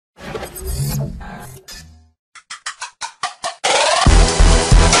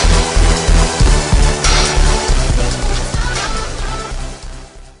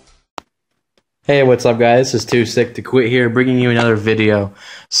Hey, what's up, guys? This is Too Sick to Quit here, bringing you another video.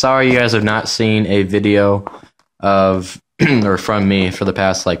 Sorry you guys have not seen a video of or from me for the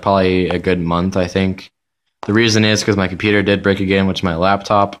past probably a good month, I think. The reason is because my computer did break again, which is my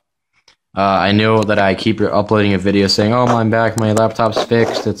laptop. I know that I keep uploading a video saying, "Oh, I'm back. My laptop's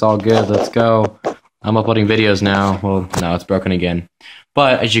fixed. It's all good. Let's go." I'm uploading videos now. Well, no, it's broken again.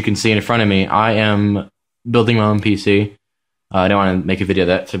 But as you can see in front of me, I am building my own PC. I don't want to make a video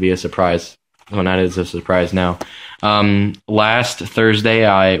that to be a surprise. Well, that is a surprise now. Last Thursday,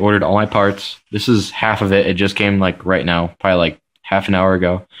 I ordered all my parts. This is half of it. It just came right now, probably half an hour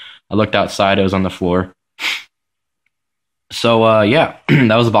ago. I looked outside. It was on the floor. So, yeah,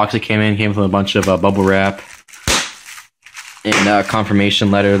 that was the box that came in. It came with a bunch of bubble wrap and a confirmation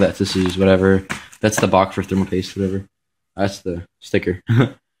letter that this is whatever. That's the box for thermal paste, whatever. That's the sticker.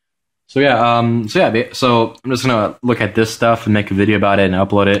 So I'm just gonna look at this stuff and make a video about it and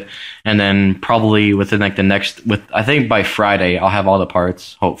upload it, and then probably within I think by Friday I'll have all the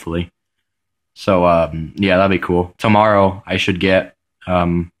parts, hopefully. So yeah, that'd be cool. Tomorrow I should get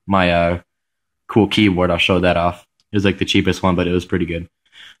my cool keyboard. I'll show that off. It was the cheapest one, but it was pretty good.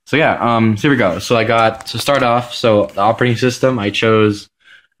 So yeah, so here we go. So I got to start off. So the operating system I chose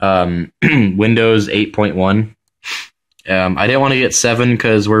Windows 8.1. I didn't want to get 7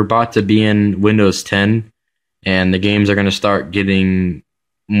 because we're about to be in Windows 10, and the games are going to start getting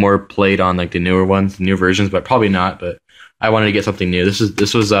more played on the newer ones, the new versions, but probably not. But I wanted to get something new. This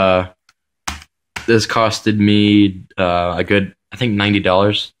costed me a good, I think,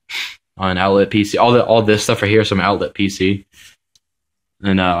 $90 on Outlet PC. All this stuff right here is from Outlet PC,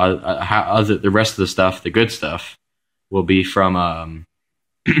 and the rest of the stuff, the good stuff, will be from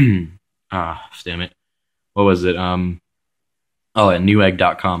damn it, what was it? At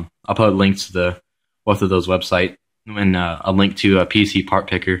Newegg.com. I'll put links to both of those websites and a link to a PC part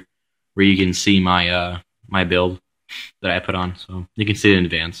picker where you can see my my build that I put on, so you can see it in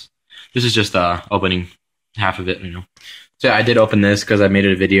advance. This is just opening half of it, So yeah, I did open this because I made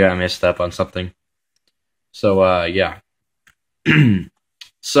a video. I messed up on something. So yeah.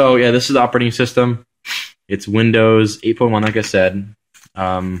 So yeah, this is the operating system. It's Windows 8.1, like I said.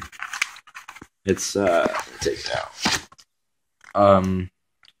 It's take it out.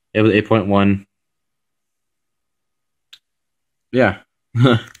 It was 8.1. Yeah.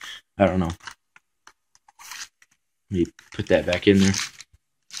 I don't know. Let me put that back in there.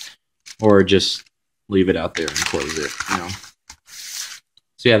 Or just leave it out there and close it,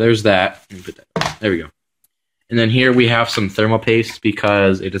 So yeah, there's that. Let me put that. There we go. And then here we have some thermal paste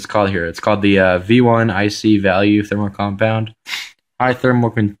because it's called the V1 IC Value Thermal Compound. High thermal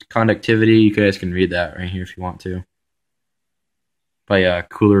conductivity. You guys can read that right here if you want to. By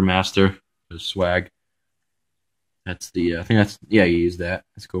Cooler Master, swag. That's the I think that's, yeah, you use that.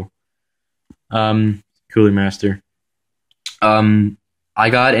 That's cool. Cooler Master. I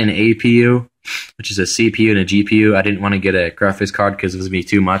got an APU, which is a CPU and a GPU. I didn't want to get a graphics card because it was going to be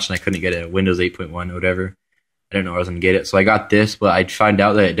too much, and I couldn't get a Windows 8.1 or whatever. I didn't know I was going to get it, so I got this. But I found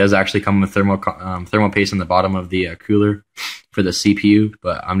out that it does actually come with thermal paste on the bottom of the cooler for the CPU.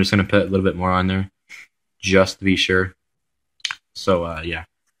 But I'm just going to put a little bit more on there just to be sure. So, yeah,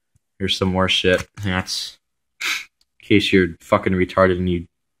 here's some more shit. That's in case you're fucking retarded and you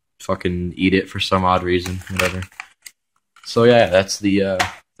fucking eat it for some odd reason, whatever. So, yeah, that's the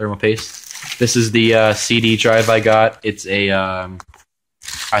thermal paste. This is the CD drive I got. It's a,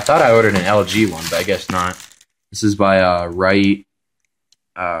 I thought I ordered an LG one, but I guess not. This is by Writer,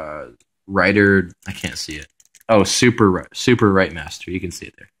 I can't see it. Oh, Super Right Master. You can see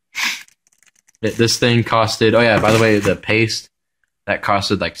it there. This thing costed, oh yeah, by the way, the paste, that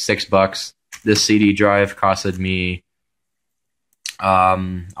costed $6. This CD drive costed me, I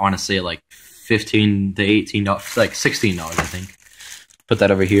want to say $15 to $18, $16, I think. Put that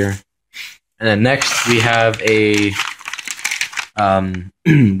over here. And then next we have a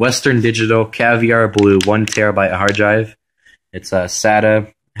Western Digital Caviar Blue 1 terabyte hard drive. It's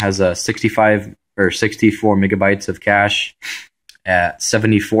SATA, has a 64 megabytes of cache at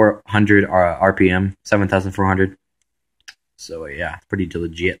 7,400 RPM, 7,400. So yeah, pretty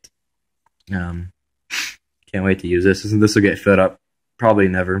legit. Can't wait to use this. This will get filled up. Probably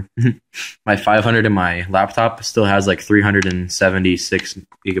never. My 500 in my laptop still has 376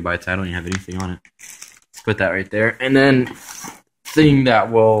 gigabytes. I don't even have anything on it. Put that right there. And then thing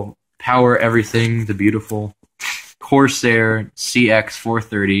that will power everything, the beautiful Corsair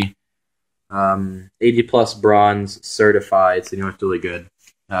CX430, 80 plus bronze certified, so it's really good.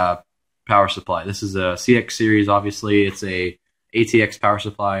 Power supply. This is a CX series, obviously. It's a ATX power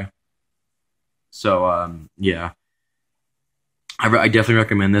supply. So, yeah. I definitely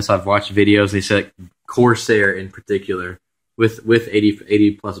recommend this. I've watched videos. They say like, Corsair in particular with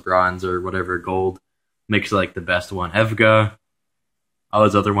 80 plus bronze or whatever gold makes like the best one. Evga, all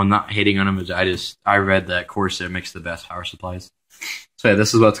those other one, not hating on them. I read that Corsair makes the best power supplies. So yeah,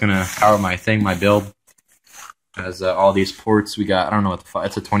 this is what's gonna power my thing, my build. Has all these ports we got. I don't know what the fuck.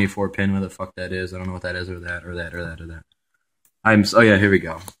 It's a 24 pin. What the fuck that is? I don't know what that is, or that, or that, or that, or that. Oh yeah, here we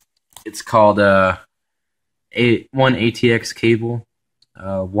go. It's called one ATX cable,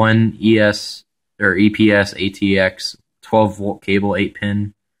 one ES or EPS ATX 12-volt cable,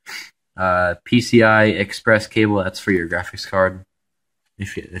 8-pin, PCI Express cable. That's for your graphics card,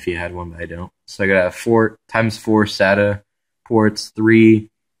 if you had one, but I don't. So I got 4 times 4 SATA ports, 3.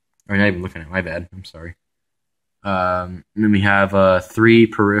 Or not even looking at. My bad. I'm sorry. And then we have 3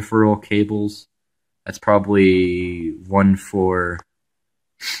 peripheral cables. That's probably one for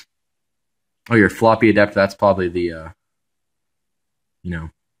your floppy adapter. That's probably the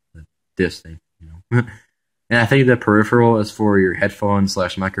this thing, And I think the peripheral is for your headphones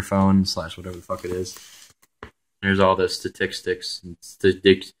 / microphone / whatever the fuck it is. There's all the statistics,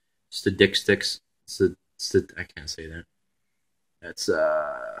 statistics. I can't say that. That's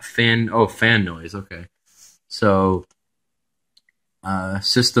fan noise. Okay. So,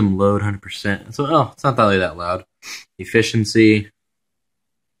 system load 100%. So, it's not really that loud. Efficiency,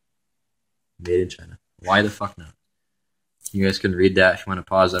 made in China. Why the fuck not? You guys can read that if you want to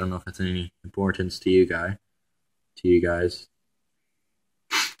pause. I don't know if it's any importance to you guys.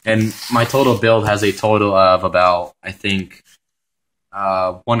 And my total build has a total of about, I think,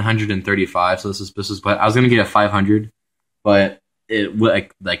 135. So this is. But I was gonna get a 500, but it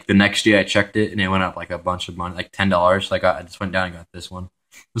like the next day I checked it and it went up like a bunch of money, like $10. So I just went down and got this one.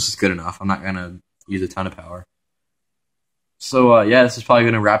 This is good enough. I'm not gonna use a ton of power. So yeah, this is probably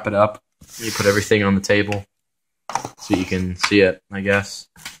gonna wrap it up. Let me put everything on the table so you can see it. I guess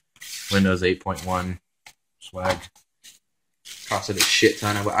Windows 8.1 swag costed a shit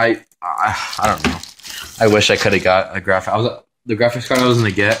ton of. I don't know. I wish I could have got a the graphics card I was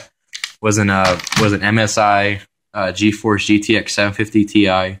gonna get was an MSI. GeForce GTX 750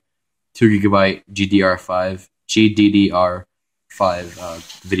 Ti, 2GB GDDR5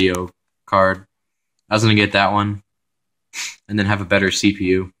 video card. I was gonna get that one, and then have a better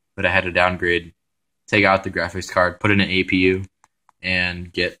CPU, but I had to downgrade, take out the graphics card, put in an APU,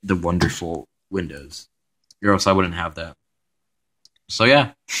 and get the wonderful Windows. Or else I wouldn't have that. So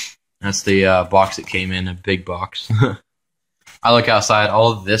yeah, that's the box it came in, a big box. I look outside.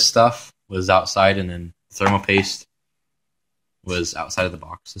 All of this stuff was outside, and then thermal paste was outside of the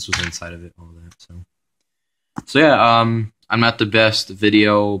box. This was inside of it, all that. So yeah, I'm not the best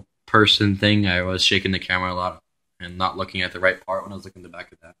video person thing. I was shaking the camera a lot and not looking at the right part when I was looking at the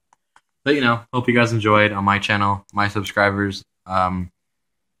back of that. But hope you guys enjoyed on my channel, my subscribers. I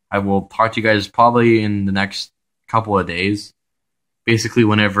will talk to you guys probably in the next couple of days. Basically,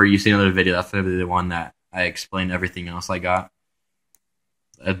 whenever you see another video, that's going to be the one that I explain everything else I got.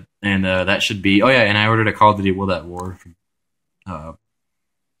 And that should be. Oh yeah, and I ordered a Call of Duty World at War for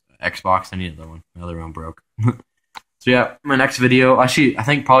Xbox. I need another one. My other one broke. So yeah, my next video. Actually, I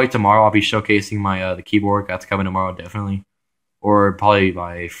think probably tomorrow I'll be showcasing my the keyboard. That's coming tomorrow, definitely, or probably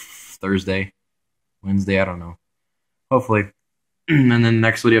by Thursday, Wednesday. I don't know. Hopefully, and then the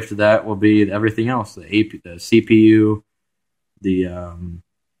next video after that will be everything else: the CPU, the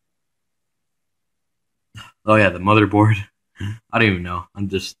the motherboard. I don't even know. I'm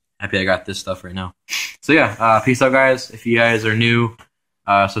just happy I got this stuff right now. So yeah, peace out, guys. If you guys are new,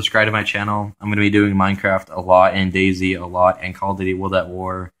 subscribe to my channel. I'm going to be doing Minecraft a lot, and DayZ a lot, and Call of Duty World at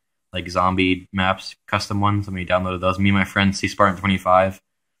War, like zombie maps, custom ones. I'm going to download those. Me and my friend CSpartan25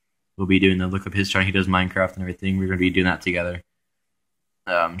 will be doing the look up his channel. He does Minecraft and everything. We're going to be doing that together.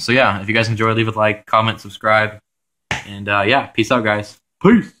 So yeah, if you guys enjoy, leave a like, comment, subscribe, and yeah, peace out, guys.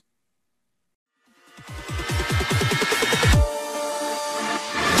 Peace.